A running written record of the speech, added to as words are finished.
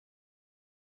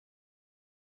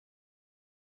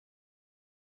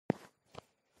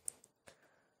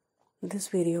This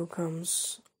video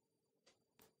comes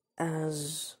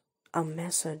as a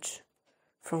message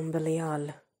from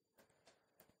Belial.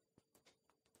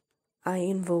 I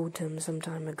invoked him some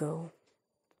time ago.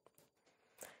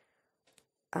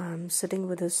 I'm sitting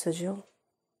with this sigil,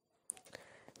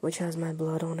 which has my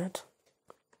blood on it.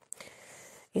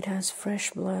 It has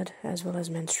fresh blood as well as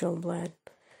menstrual blood.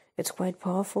 It's quite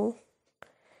powerful.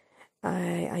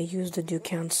 I used the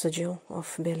Dukan sigil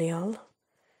of Belial,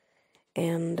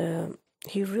 and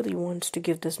he really wants to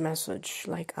give this message.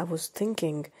 Like, I was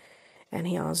thinking, and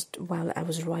he asked while I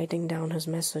was writing down his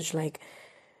message, like,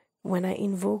 when I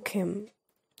invoke him,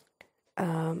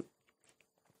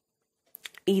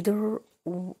 either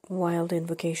while the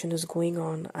invocation is going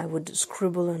on, I would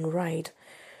scribble and write,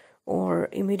 or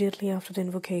immediately after the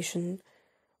invocation,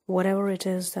 whatever it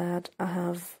is that I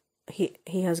have,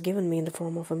 he has given me in the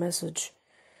form of a message,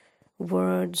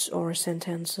 words or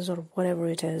sentences or whatever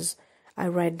it is, I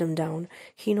write them down.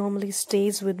 He normally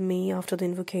stays with me after the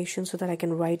invocation so that I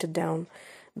can write it down,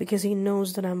 because he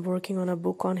knows that I'm working on a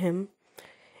book on him,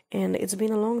 and it's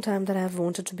been a long time that I've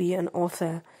wanted to be an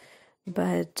author,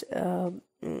 but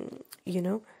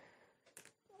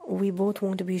we both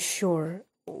want to be sure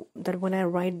that when I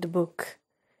write the book,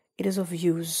 it is of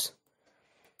use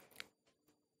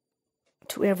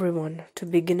to everyone, to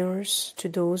beginners, to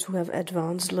those who have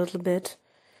advanced a little bit,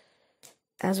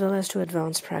 as well as to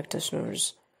advanced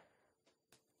practitioners.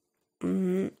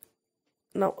 Now,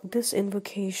 this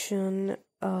invocation,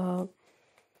 in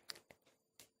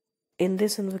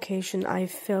this invocation, I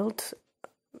felt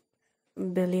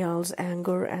Belial's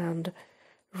anger and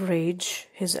rage,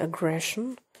 his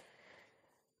aggression,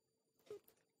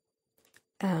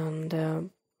 and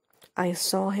I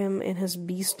saw him in his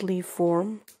beastly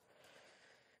form.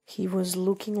 He was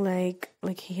looking like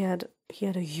he had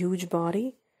a huge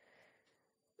body.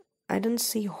 I didn't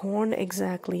see horn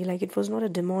exactly, like it was not a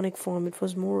demonic form, it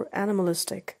was more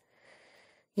animalistic.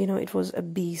 It was a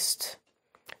beast,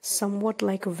 somewhat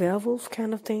like a werewolf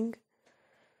kind of thing.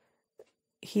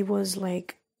 He was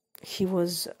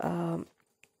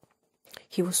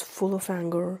full of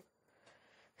anger.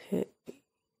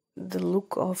 The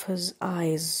look of his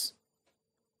eyes,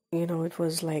 it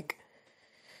was like,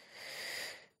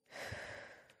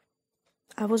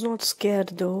 I was not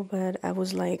scared though, but I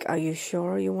was like, are you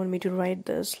sure you want me to write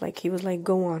this? Like, he was like,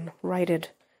 go on, write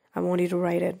it. I want you to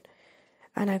write it.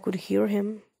 And I could hear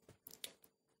him.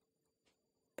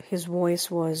 His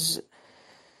voice was,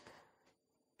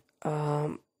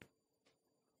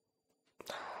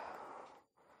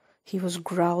 he was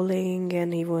growling,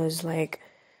 and he was like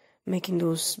making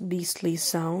those beastly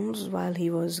sounds while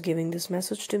he was giving this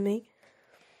message to me,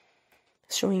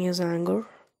 showing his anger.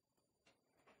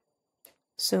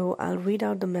 So I'll read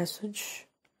out the message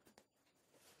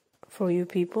for you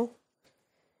people.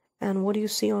 And what you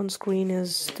see on screen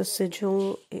is the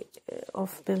sigil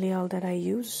of Belial that I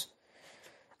use.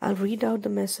 I'll read out the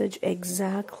message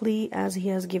exactly as he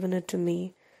has given it to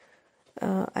me.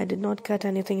 I did not cut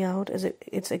anything out.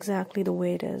 It's exactly the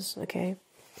way it is, okay?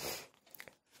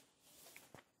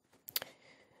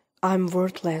 I'm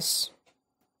worthless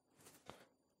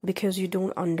because you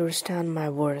don't understand my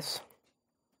worth.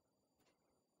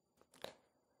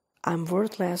 I'm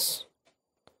worthless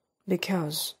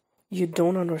because you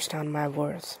don't understand my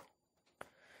worth.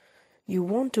 You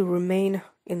want to remain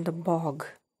in the bog,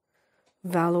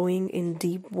 wallowing in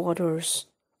deep waters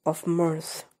of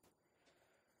mirth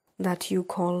that you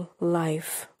call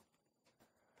life.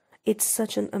 It's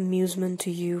such an amusement to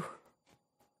you.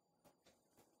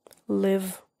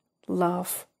 Live,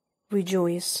 laugh,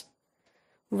 rejoice,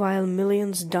 while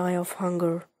millions die of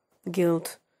hunger,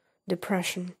 guilt,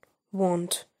 depression,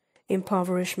 want,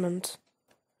 impoverishment,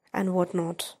 and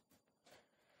whatnot.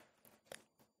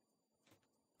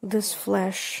 This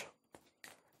flesh,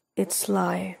 it's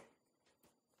sly.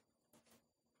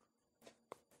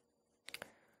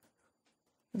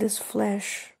 This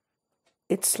flesh,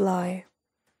 it's sly.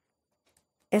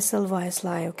 SLY,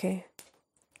 sly, okay?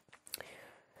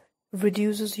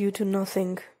 Reduces you to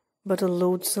nothing but a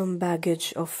loathsome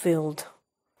baggage of filth.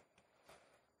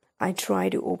 I try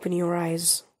to open your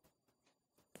eyes.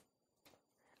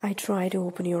 I try to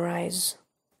open your eyes.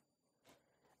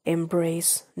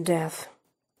 Embrace death.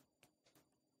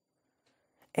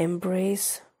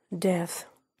 Embrace death.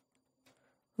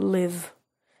 Live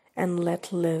and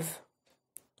let live.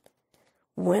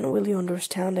 When will you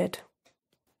understand it?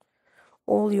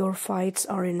 All your fights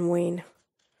are in vain.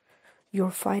 You're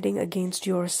fighting against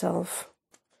yourself.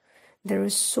 There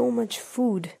is so much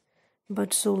food,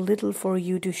 but so little for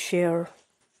you to share.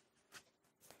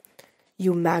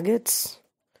 You maggots.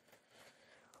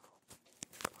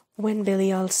 when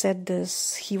Belial said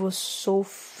this, he was so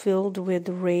filled with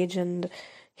rage and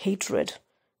hatred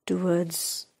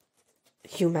towards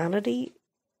humanity,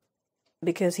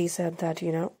 because he said that,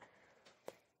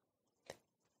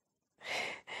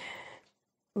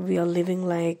 we are living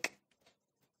like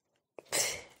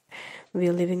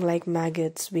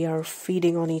maggots. We are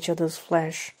feeding on each other's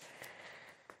flesh.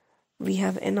 We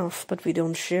have enough, but we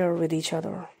don't share with each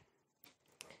other.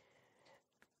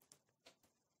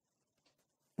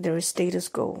 There is status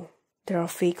quo. There are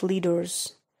fake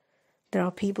leaders. There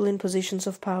are people in positions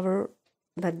of power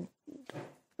that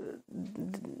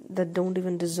don't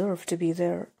even deserve to be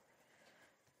there.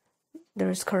 There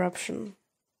is corruption.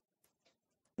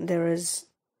 There's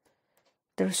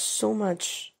so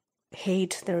much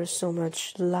hate, there is so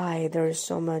much lie, there is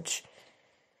so much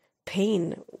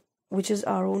pain, which is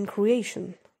our own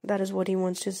creation. That is what he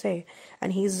wants to say.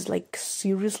 And he's like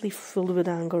seriously filled with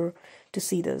anger to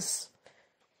see this.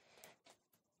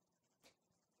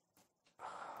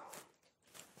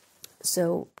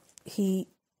 So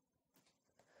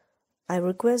I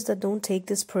request that don't take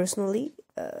this personally.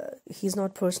 He's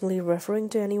not personally referring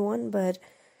to anyone, but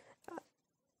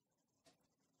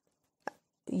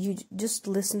you just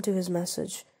listen to his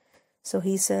message. So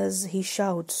he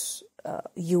shouts,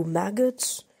 you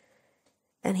maggots,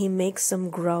 and he makes some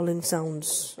growling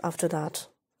sounds after that.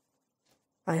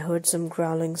 I heard some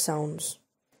growling sounds.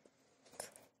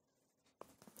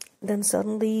 Then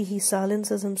suddenly he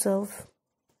silences himself,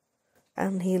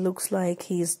 and he looks like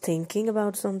he's thinking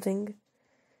about something,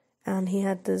 and he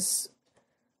had this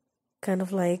kind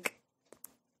of like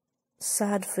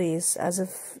sad face, as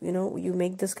if, you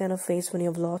make this kind of face when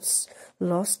you've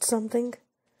lost something,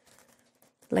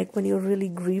 like when you're really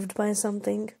grieved by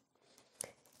something.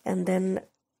 And then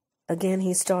again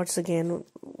he starts again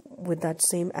with that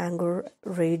same anger,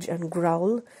 rage and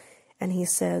growl, and he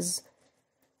says,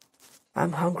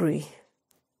 I'm hungry.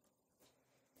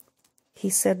 He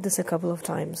said this a couple of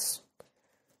times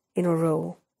in a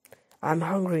row. I'm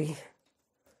hungry.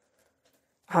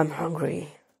 I'm hungry.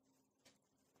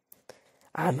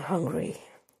 I'm hungry.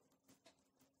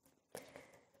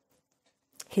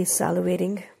 He's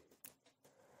salivating.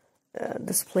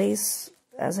 This place,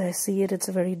 as I see it, it's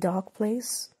a very dark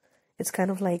place. It's kind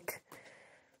of like,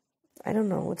 I don't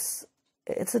know,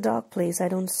 it's a dark place. I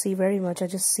don't see very much. I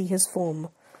just see his form.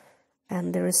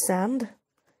 And there is sand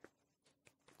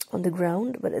on the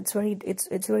ground, but it's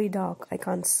very dark. I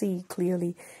can't see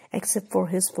clearly except for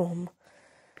his form.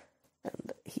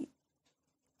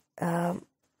 And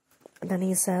then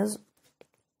he says,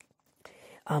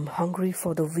 I'm hungry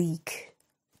for the weak,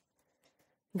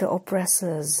 the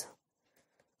oppressors,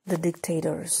 the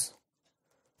dictators,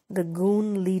 the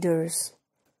goon leaders,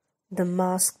 the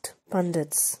masked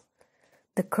pundits,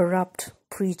 the corrupt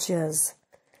preachers.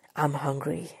 I'm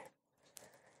hungry.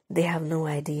 They have no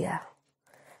idea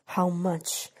how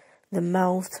much the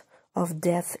mouth of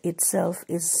death itself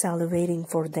is salivating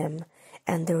for them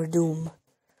and their doom.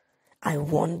 I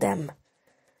want them.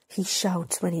 He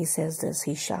shouts when he says this.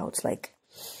 He shouts like,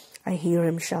 I hear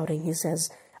him shouting. He says,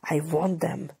 I want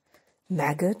them.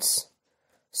 Maggots,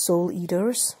 soul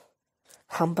eaters,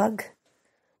 humbug.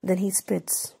 Then he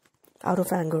spits out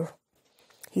of anger.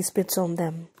 He spits on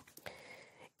them.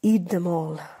 Eat them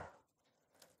all.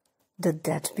 The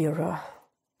deathbearer.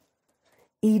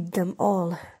 Eat them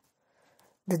all.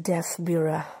 The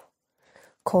deathbearer.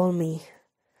 Call me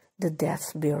the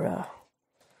deathbearer.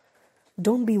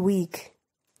 Don't be weak.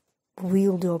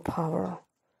 Wield your power.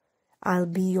 I'll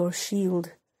be your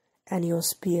shield and your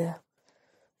spear,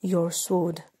 your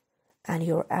sword and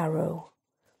your arrow.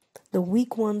 The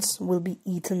weak ones will be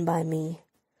eaten by me.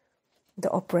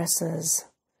 The oppressors,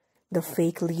 the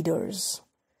fake leaders,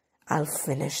 I'll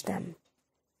finish them.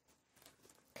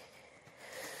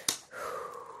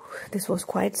 This was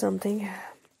quite something.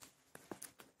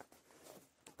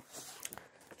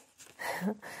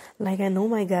 Like, I know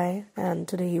my guy, and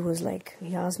today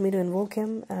he asked me to invoke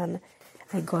him, and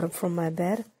I got up from my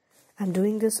bed. I'm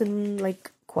doing this in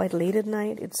quite late at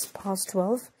night. It's past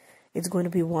 12. It's going to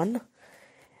be 1.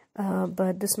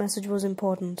 But this message was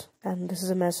important, and this is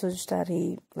a message that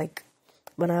he,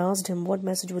 when I asked him, what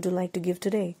message would you like to give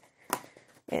today?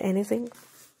 Anything?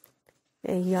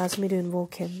 And he asked me to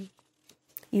invoke him.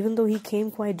 Even though he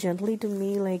came quite gently to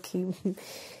me,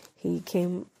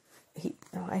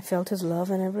 I felt his love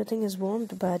and everything, his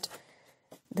warmth, but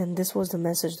then this was the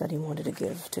message that he wanted to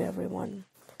give to everyone.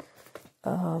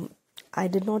 I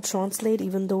did not translate,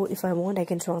 even though if I want I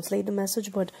can translate the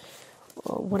message, but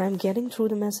what I'm getting through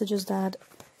the message is that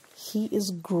he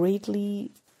is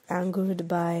greatly angered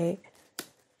by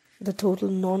the total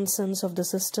nonsense of the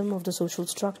system, of the social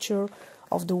structure,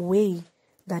 of the way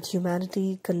that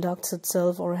humanity conducts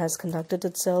itself or has conducted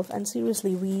itself. And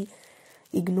seriously, we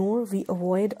ignore, we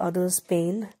avoid others'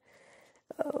 pain.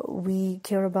 We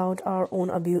care about our own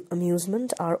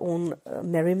amusement, our own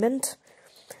merriment.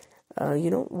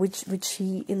 Which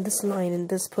he, in this line, in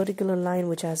this particular line,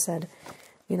 which I said,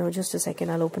 just a second,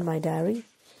 I'll open my diary.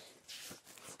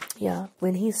 Yeah,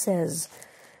 when he says,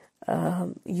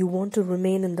 you want to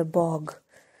remain in the bog,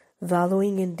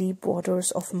 wallowing in deep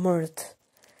waters of mirth.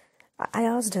 I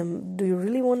asked him, do you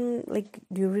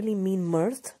really mean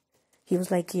mirth? He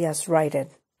was like, yes, write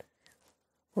it.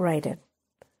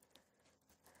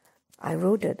 I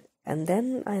wrote it, and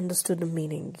then I understood the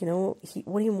meaning.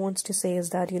 What he wants to say is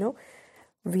that,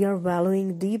 we are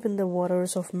wallowing deep in the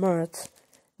waters of mirth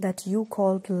that you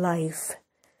called life.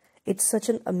 It's such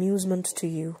an amusement to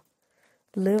you.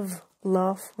 Live,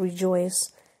 laugh,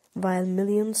 rejoice, while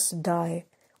millions die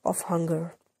of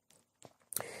hunger.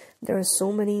 There are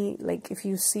so many, if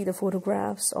you see the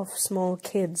photographs of small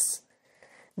kids,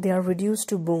 they are reduced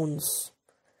to bones.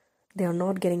 They are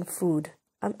not getting food.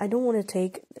 I don't want to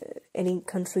take any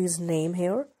country's name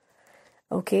here,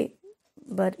 okay?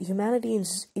 But humanity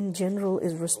in general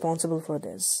is responsible for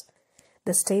this.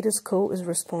 The status quo is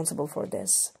responsible for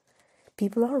this.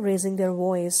 People are raising their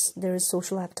voice. There is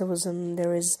social activism.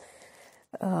 There is,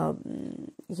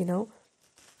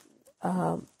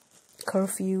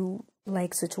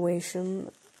 curfew-like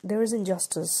situation. There is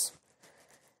injustice.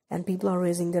 And people are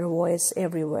raising their voice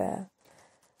everywhere.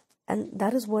 And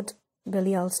that is what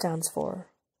Belial stands for.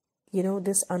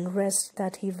 This unrest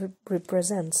that he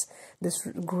represents, this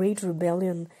great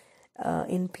rebellion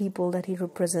in people that he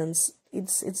represents,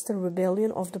 it's the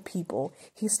rebellion of the people.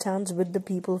 He stands with the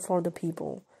people, for the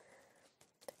people.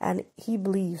 And he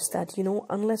believes that,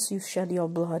 unless you shed your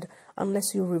blood,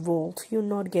 unless you revolt, you're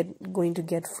not going to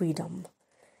get freedom.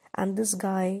 And this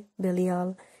guy,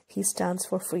 Belial, he stands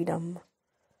for freedom.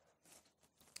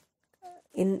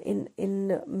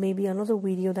 In maybe another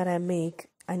video that I make,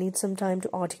 I need some time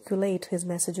to articulate his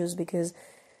messages, because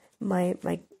my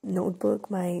notebook,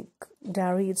 my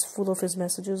diary, it's full of his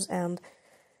messages, and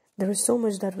there is so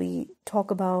much that we talk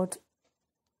about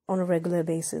on a regular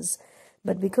basis.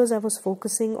 But because I was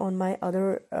focusing on my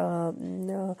other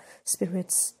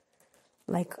spirits,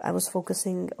 like I was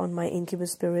focusing on my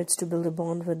incubus spirits to build a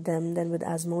bond with them, then with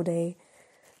Asmodee,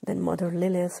 then Mother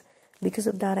Lilith, because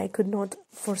of that I could not,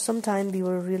 for some time we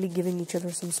were really giving each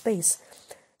other some space.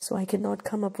 So I could not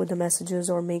come up with the messages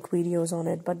or make videos on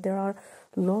it. But there are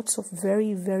lots of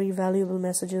very, very valuable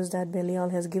messages that Belial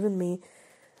has given me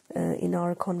in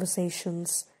our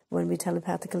conversations, when we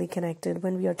telepathically connected,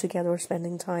 when we are together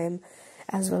spending time,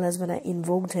 as well as when I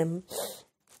invoked him.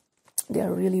 They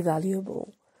are really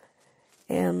valuable.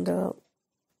 And,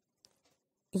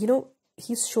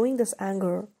 he's showing this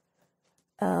anger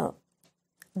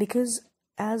because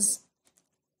as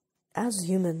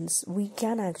humans, we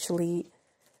can actually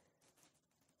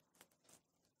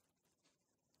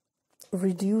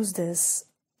reduce this.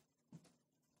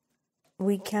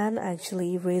 We can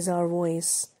actually raise our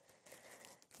voice.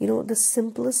 The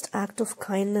simplest act of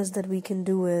kindness that we can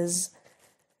do is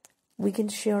we can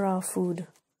share our food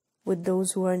with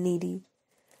those who are needy,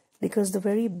 because the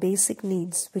very basic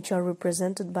needs which are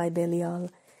represented by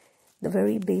Belial, the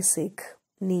very basic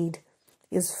need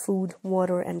is food,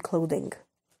 water, and clothing,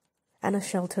 and a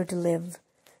shelter to live.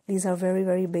 These are very,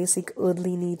 very basic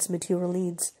earthly needs, material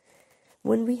needs.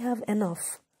 When we have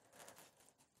enough,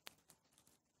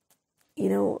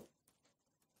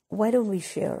 why don't we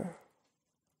share?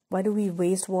 Why do we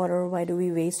waste water? Why do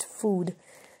we waste food?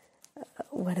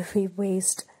 Why do we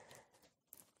waste,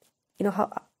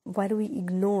 why do we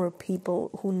ignore people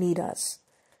who need us?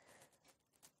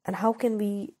 And how can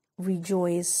we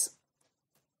rejoice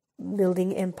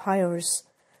building empires,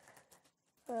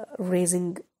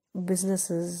 raising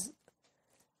businesses,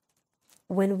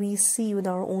 when we see with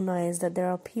our own eyes that there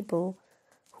are people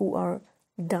who are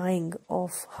dying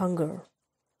of hunger?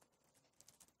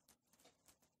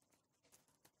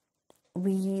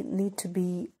 We need to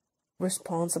be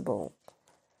responsible.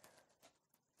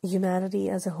 Humanity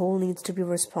as a whole needs to be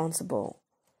responsible.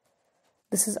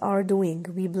 This is our doing.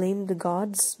 We blame the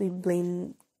gods, we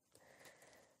blame,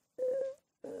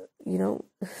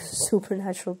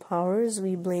 supernatural powers,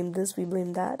 we blame this, we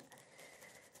blame that.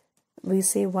 We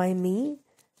say, why me?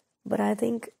 But I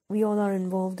think we all are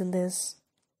involved in this.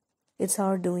 It's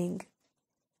our doing.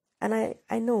 And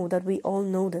I know that we all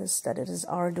know this, that it is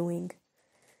our doing.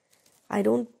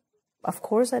 Of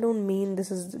course, I don't mean this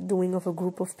is the doing of a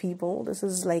group of people. This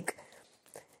is like,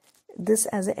 this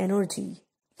as an energy,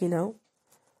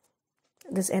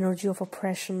 this energy of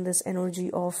oppression, this energy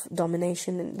of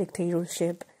domination and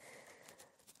dictatorship,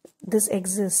 this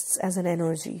exists as an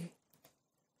energy.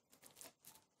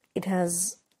 It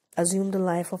has assumed a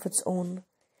life of its own.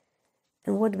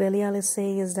 And what Belial is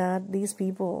saying is that these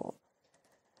people,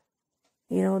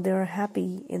 they're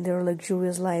happy in their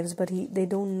luxurious lives, but they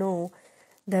don't know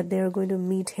that they're going to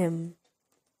meet him.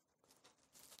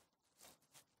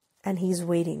 And he's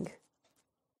waiting.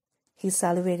 He's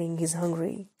salivating, he's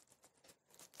hungry.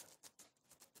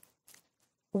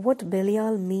 What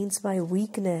Belial means by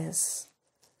weakness,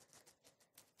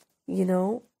 he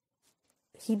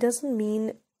doesn't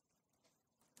mean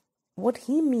what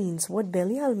he means. What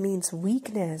Belial means,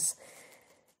 weakness.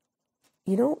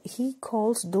 He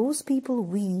calls those people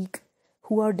weak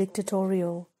who are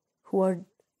dictatorial, who are,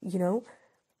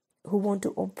 who want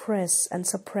to oppress and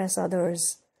suppress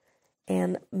others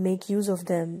and make use of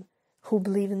them, who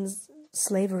believe in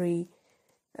slavery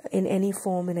in any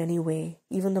form, in any way,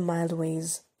 even the mild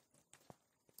ways.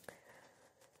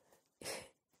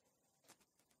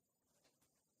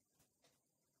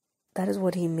 That is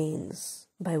what he means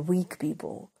by weak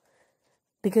people.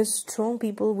 Because strong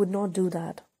people would not do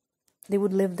that. They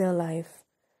would live their life.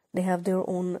 They have their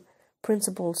own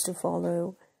principles to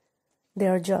follow. They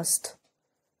are just.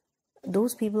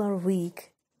 Those people are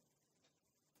weak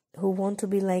who want to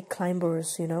be like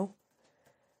climbers,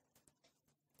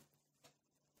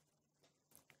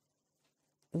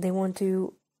 They want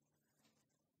to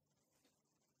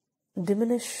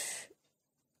diminish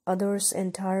others'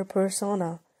 entire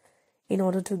persona in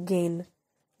order to gain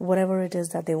whatever it is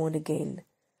that they want to gain.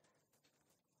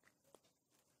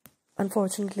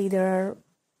 Unfortunately, there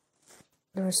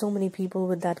are so many people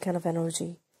with that kind of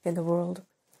energy in the world.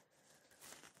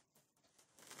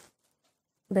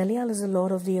 Belial is the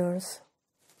Lord of the earth.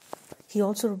 He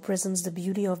also represents the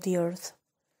beauty of the earth.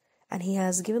 And he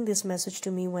has given this message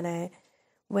to me when I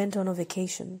went on a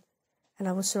vacation, and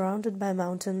I was surrounded by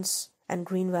mountains and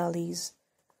green valleys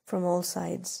from all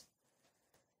sides.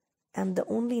 And the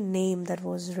only name that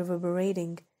was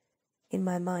reverberating in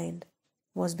my mind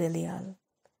was Belial.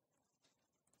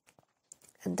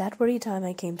 At that very time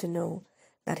I came to know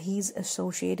that he's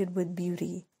associated with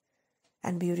beauty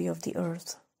and beauty of the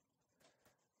earth.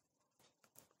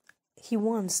 He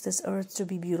wants this earth to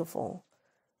be beautiful.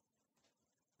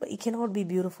 But it cannot be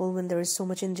beautiful when there is so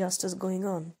much injustice going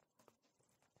on.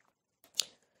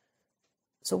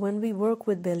 So when we work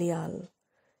with Belial,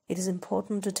 it is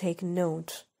important to take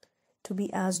note, to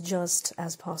be as just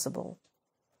as possible.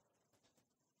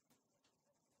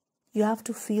 You have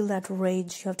to feel that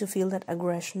rage, you have to feel that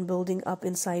aggression building up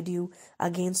inside you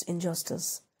against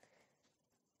injustice.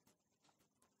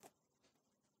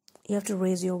 You have to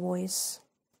raise your voice.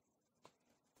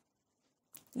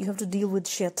 You have to deal with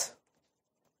shit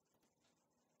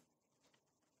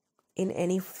in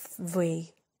any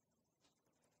way.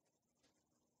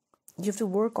 You have to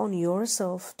work on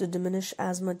yourself to diminish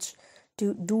as much,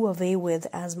 to do away with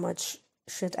as much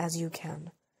shit as you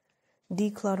can.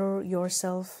 Declutter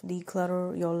yourself,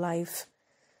 declutter your life,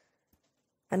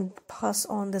 and pass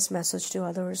on this message to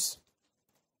others.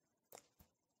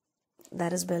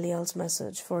 That is Belial's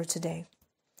message for today.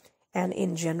 And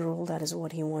in general, that is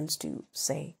what he wants to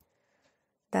say.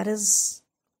 That is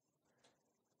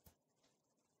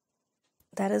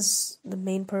the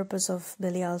main purpose of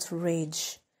Belial's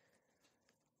rage.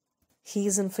 He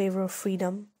is in favor of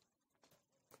freedom,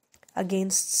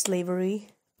 against slavery.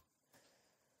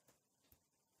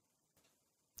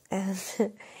 And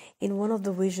in one of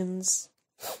the visions,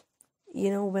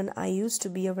 when I used to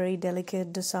be a very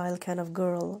delicate, docile kind of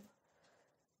girl,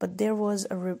 but there was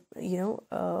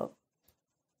a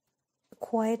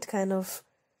quiet kind of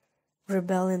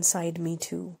rebel inside me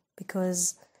too,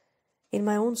 because in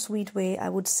my own sweet way, I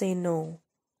would say no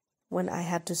when I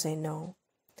had to say no.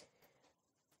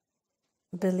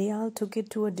 Belial took it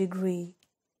to a degree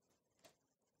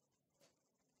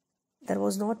that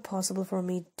was not possible for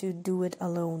me to do it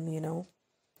alone,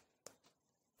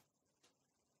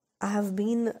 I have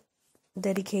been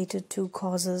dedicated to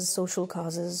causes, social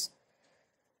causes.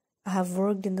 I have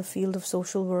worked in the field of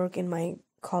social work in my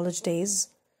college days,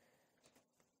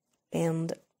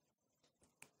 and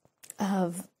I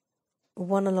have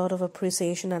won a lot of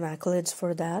appreciation and accolades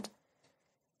for that.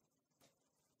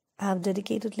 I have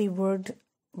dedicatedly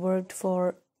worked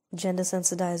for gender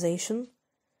sensitization,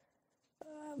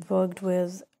 worked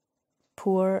with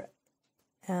poor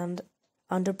and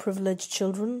underprivileged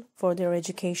children for their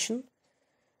education,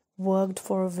 worked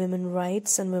for women's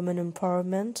rights and women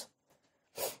empowerment,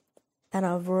 and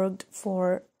I've worked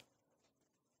for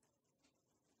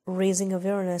raising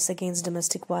awareness against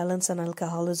domestic violence and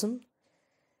alcoholism.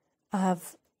 I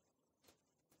have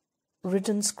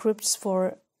written scripts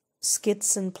for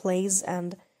skits and plays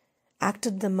and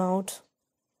acted them out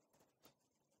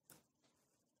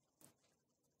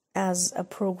as a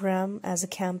program, as a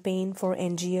campaign for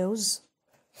NGOs.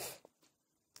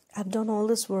 I've done all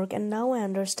this work, and now I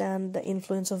understand the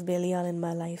influence of Belial in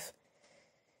my life.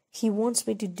 He wants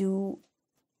me to do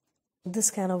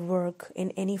this kind of work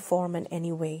in any form and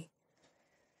any way.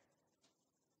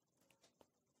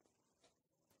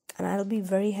 And I'll be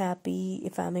very happy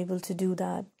if I'm able to do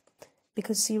that,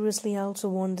 because seriously, I also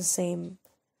want the same.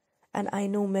 And I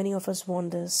know many of us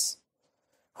want this.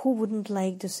 Who wouldn't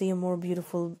like to see a more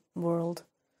beautiful world?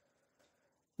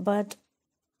 But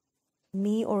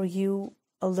me or you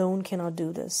alone cannot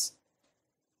do this.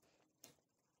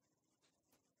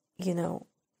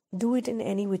 Do it in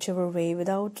any whichever way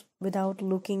without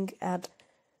looking at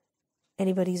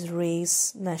anybody's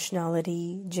race,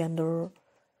 nationality, gender.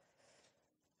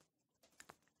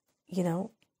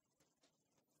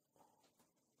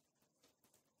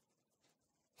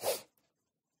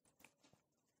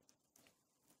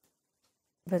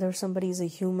 Whether somebody is a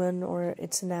human or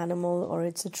it's an animal or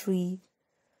it's a tree.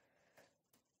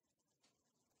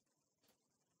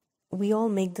 We all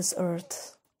make this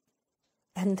earth.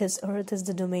 And this earth is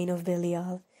the domain of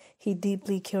Belial. He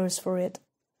deeply cares for it.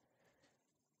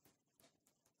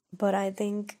 But I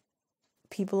think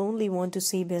people only want to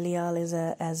see Belial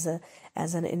as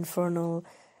an infernal,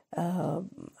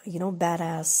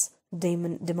 badass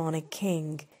demonic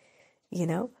king.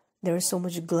 There is so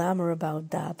much glamour about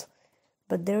that.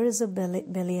 But there is a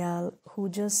Belial who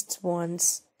just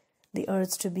wants the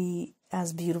earth to be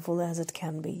as beautiful as it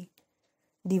can be,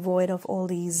 devoid of all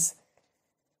these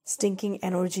stinking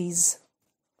energies,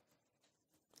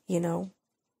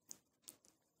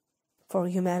 for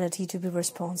humanity to be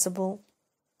responsible.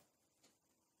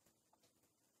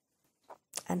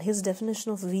 And his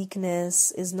definition of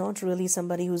weakness is not really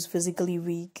somebody who's physically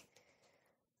weak.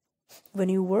 When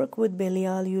you work with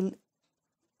Belial, you'll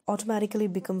automatically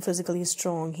become physically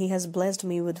strong. He has blessed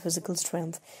me with physical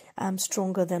strength. I'm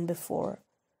stronger than before.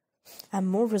 I'm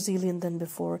more resilient than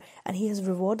before. And he has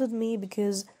rewarded me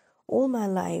because all my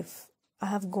life I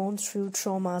have gone through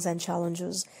traumas and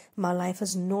challenges. My life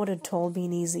has not at all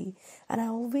been easy. And I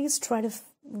always try to,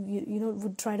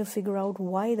 would try to figure out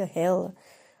why the hell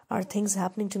are things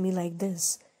happening to me like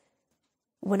this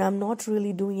when I'm not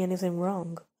really doing anything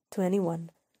wrong to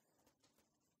anyone.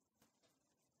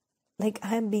 Like,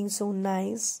 I'm being so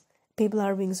nice. People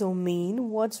are being so mean.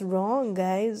 What's wrong,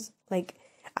 guys? Like,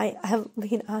 I have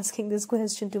been asking this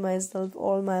question to myself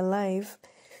all my life.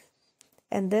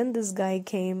 And then this guy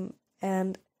came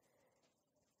and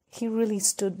he really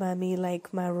stood by me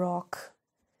like my rock.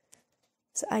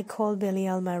 So I call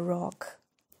Belial my rock.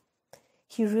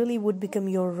 He really would become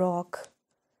your rock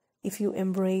if you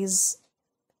embrace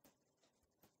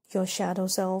your shadow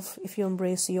self, if you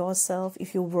embrace yourself,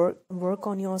 if you work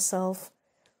on yourself,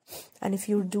 and if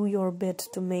you do your bit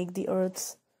to make the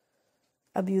earth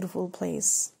a beautiful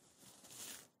place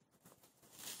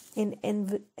in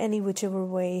any whichever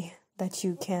way that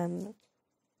you can.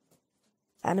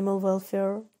 Animal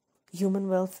welfare, human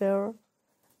welfare,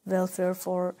 welfare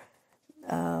for,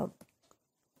 to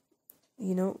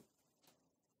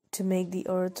make the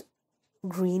earth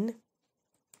green,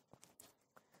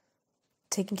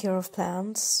 taking care of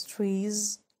plants,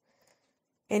 trees,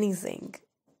 anything.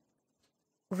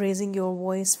 Raising your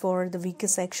voice for the weaker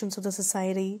sections of the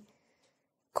society,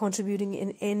 contributing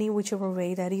in any whichever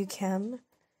way that you can.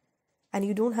 And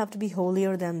you don't have to be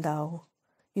holier than thou.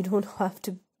 You don't have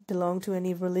to belong to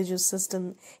any religious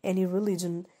system, any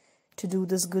religion to do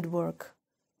this good work.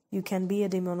 You can be a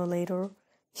demonolator,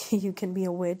 you can be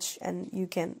a witch, and you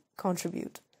can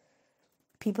contribute.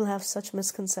 People have such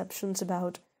misconceptions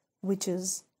about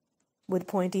witches with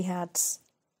pointy hats.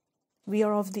 We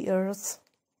are of the earth.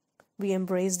 We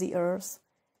embrace the earth.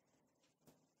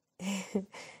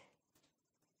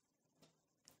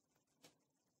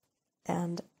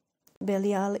 And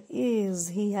Belial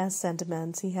he has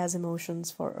sentiments, he has emotions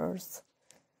for earth.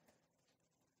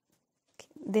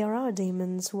 There are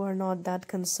demons who are not that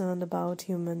concerned about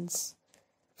humans.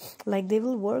 Like, they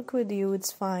will work with you,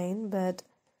 it's fine, but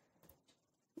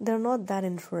they're not that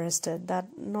interested,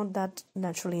 not that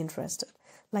naturally interested.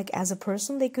 Like, as a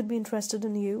person, they could be interested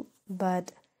in you,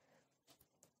 but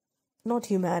not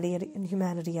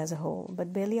humanity as a whole.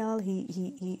 But Belial,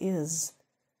 he is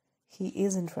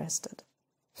interested.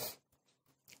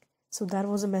 So that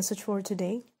was a message for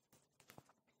today.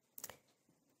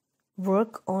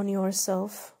 Work on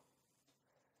yourself.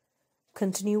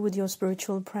 Continue with your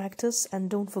spiritual practice and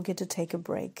don't forget to take a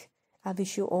break. I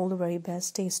wish you all the very best.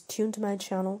 Stay tuned to my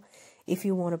channel if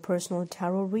you want a personal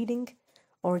tarot reading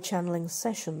or a channeling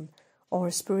session or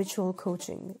spiritual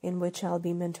coaching in which I'll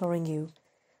be mentoring you.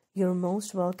 You're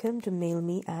most welcome to mail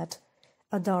me at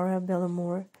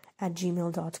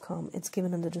adarabellamore@gmail.com. It's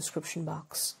given in the description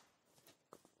box.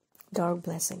 Dark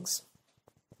blessings.